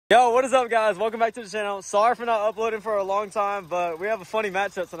Yo, what is up, guys? Welcome back to the channel. Sorry for not uploading for a long time, but we have a funny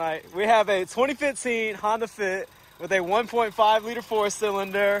matchup tonight. We have a 2015 Honda Fit with a 1.5 liter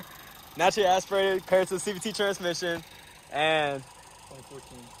 4-cylinder, naturally aspirated, paired to the CVT transmission, and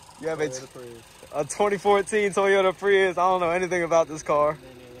 2014. You have a 2014 Toyota Prius. I don't know anything about this car.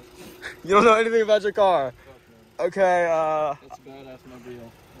 You don't know anything about your car? Okay. It's a badass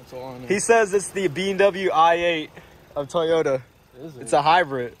mobile. That's all I know. He says it's the BMW i8 of Toyota. Is it? It's a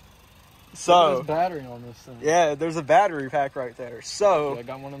hybrid. So there's battery on this thing. Yeah, there's a battery pack right there. So yeah, I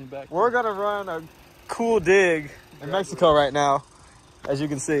got one in the back. We're gonna run a cool dig in Mexico right now, as you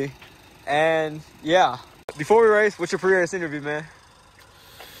can see. And yeah, before we race, what's your pre-race interview, man?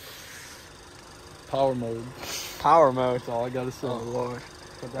 Power mode. Power mode. That's all I gotta say. Oh Lord.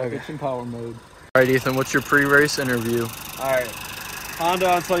 Put that bitch in power mode. All right, Ethan, what's your pre-race interview? All right,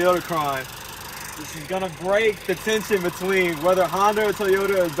 Honda and Toyota crime. This is gonna break the tension between whether Honda or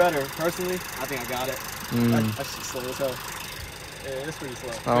Toyota is better. Personally, I think I got it. That's just slow as hell. Yeah, it's pretty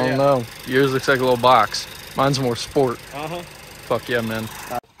slow. I don't know. Yours looks like a little box. Mine's more sport. Fuck yeah, man.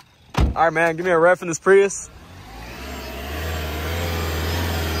 All right, man. Give me a rev in this Prius.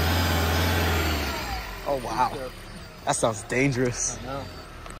 Oh wow, that sounds dangerous. I know.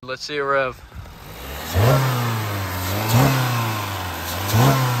 Let's see a rev.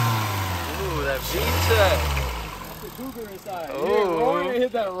 Ooh, that VTEC. The Cougar inside. Oh, we're gonna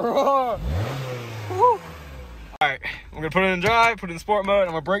hit that roar. All right, I'm gonna put it in drive, put it in sport mode. I'm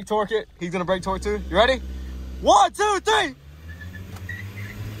gonna brake torque it. He's gonna brake torque too. You ready? 1, 2, 3.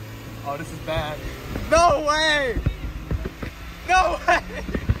 Oh, this is bad. No way! No way!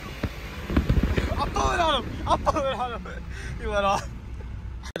 I'm pulling on him. I'm pulling on him. He let off.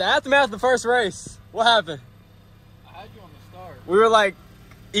 The aftermath of the first race. What happened? I had you on the start. We were like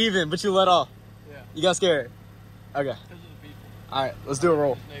even, but you let off. Yeah. You got scared. Okay. Because of the people. All right, let's do a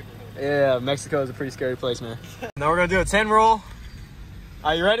roll. Yeah, Mexico is a pretty scary place, man. Now we're gonna do a 10 roll.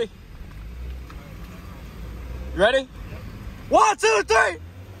 Are you ready? You ready? 1, 2, 3.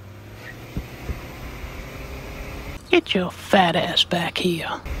 Get your fat ass back here.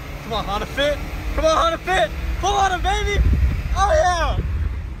 Come on, Honda Fit. Come on, Honda Fit. Pull on him, baby. Oh, yeah.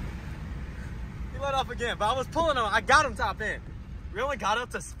 He let off again, but I was pulling him. I got him top end. We only got up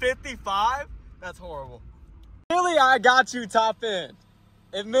to 55? That's horrible. Really, I got you top end.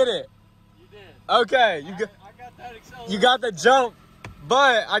 Admit it. You did. Okay, I got that acceleration. you got the jump,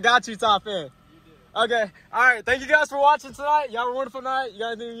 but I got you top end. You did. Okay, all right. Thank you guys for watching tonight. Y'all were a wonderful night. You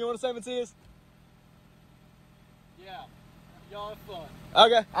got anything you want to say, Matthias? Yeah. Y'all have fun.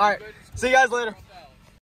 Okay, all right. See you guys later.